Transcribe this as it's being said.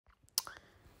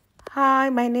Hi,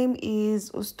 my name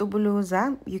is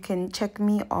Ustubuluza. You can check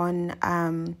me on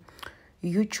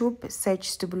YouTube, search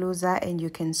Stubuluza, and you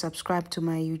can subscribe to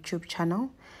my YouTube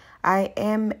channel. I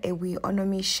am a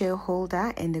weonws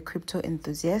shareholder and a crypto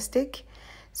enthusiastic.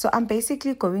 So I'm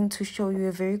basically going to show you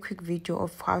a very quick video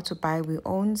of how to buy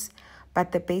weonws.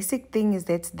 But the basic thing is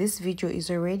that this video is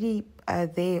already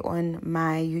there on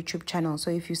my YouTube channel.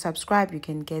 So if you subscribe, you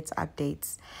can get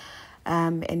updates.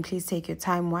 And please take your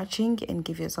time watching and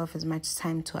give yourself as much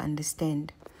time to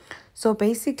understand. So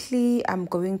basically, I'm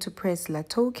going to press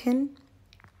Latoken.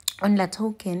 On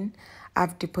Latoken,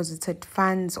 I've deposited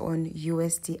funds on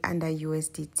USD under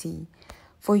USDT.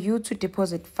 For you to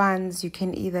deposit funds, you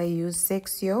can either use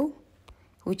Sexio,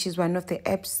 which is one of the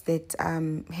apps that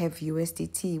have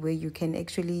USDT, where you can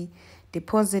actually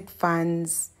deposit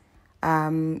funds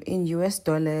in US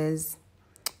dollars.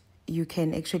 You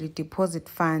can actually deposit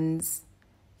funds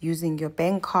using your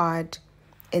bank card,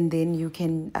 and then you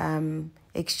can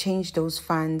exchange those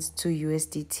funds to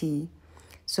USDT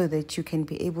so that you can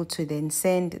be able to then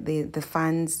send the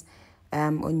funds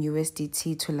on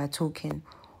USDT to Latoken.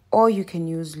 Or you can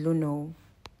use Luno.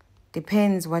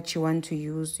 Depends what you want to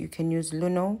use. You can use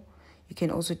Luno. You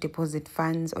can also deposit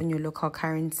funds on your local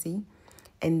currency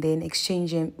and then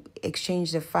exchange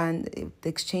the fund,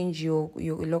 exchange your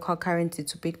local currency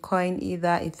to Bitcoin,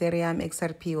 either Ethereum,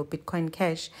 XRP, or Bitcoin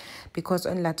Cash, because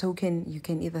on Latoken you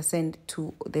can either send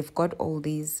to, they've got all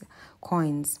these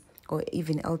coins, or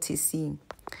even LTC.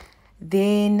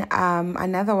 Then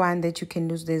another one that you can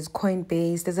use, there's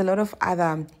Coinbase. There's a lot of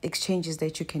other exchanges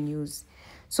that you can use.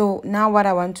 So now what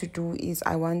I want to do is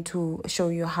I want to show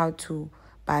you how to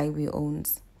buy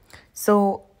weonws.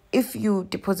 So if you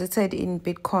deposited in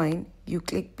Bitcoin, you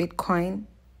click Bitcoin.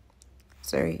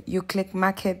 You click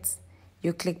markets,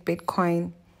 you click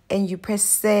Bitcoin, and you press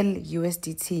sell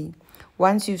USDT.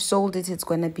 Once you've sold it, it's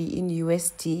going to be in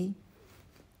USD.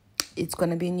 It's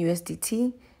going to be in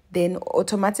USDT. Then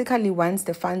automatically, once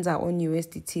the funds are on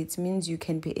USDT, it means you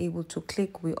can be able to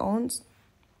click weonws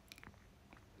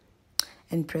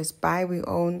and press buy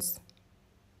weonws.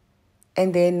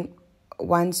 And then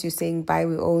once you're saying buy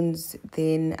weonws,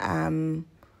 then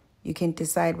you can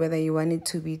decide whether you want it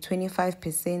to be 25%,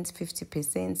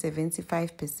 50%,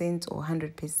 75%, or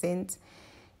 100%.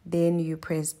 Then you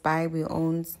press buy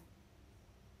weonws.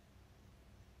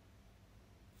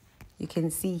 You can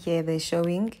see here they're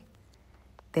showing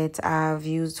that I've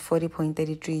used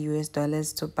 40.33 US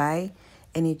dollars to buy,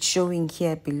 and it's showing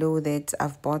here below that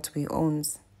I've bought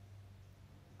weonws,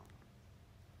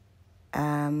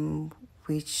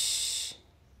 which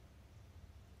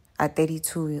are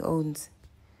 32 weonws.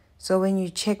 So when you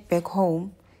check back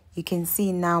home, you can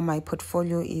see now my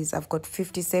portfolio is, I've got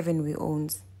 57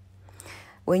 weonws.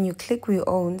 When you click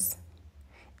weonws,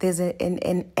 there's an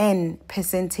N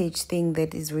percentage thing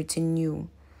that is written new.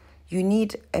 You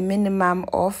need a minimum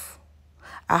of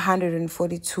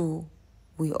 142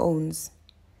 weonws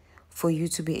for you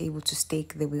to be able to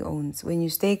stake the weonws. When you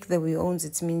stake the weonws,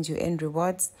 it means you earn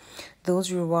rewards.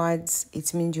 Those rewards,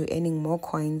 it means you're earning more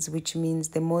coins, which means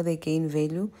the more they gain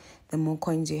value, the more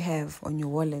coins you have on your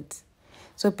wallet.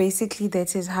 So basically,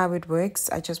 that is how it works.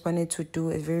 I just wanted to do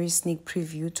a very sneak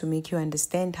preview to make you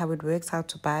understand how it works, how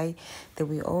to buy the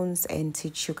weonws, and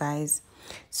teach you guys.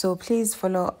 So please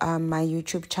follow my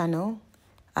YouTube channel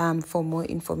for more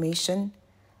information.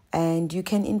 And you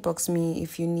can inbox me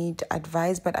if you need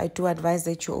advice, but I do advise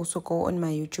that you also go on my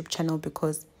YouTube channel,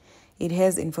 because it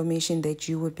has information that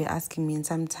you would be asking me, and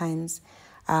sometimes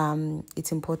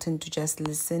it's important to just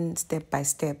listen step by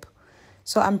step.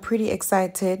 So I'm pretty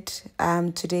excited.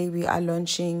 Today we are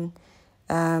launching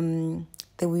the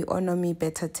weonomy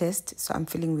beta test, so I'm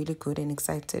feeling really good and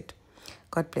excited.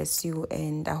 God bless you,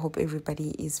 and I hope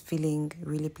everybody is feeling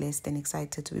really blessed and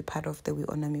excited to be part of the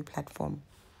weonomy platform.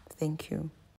 Thank you.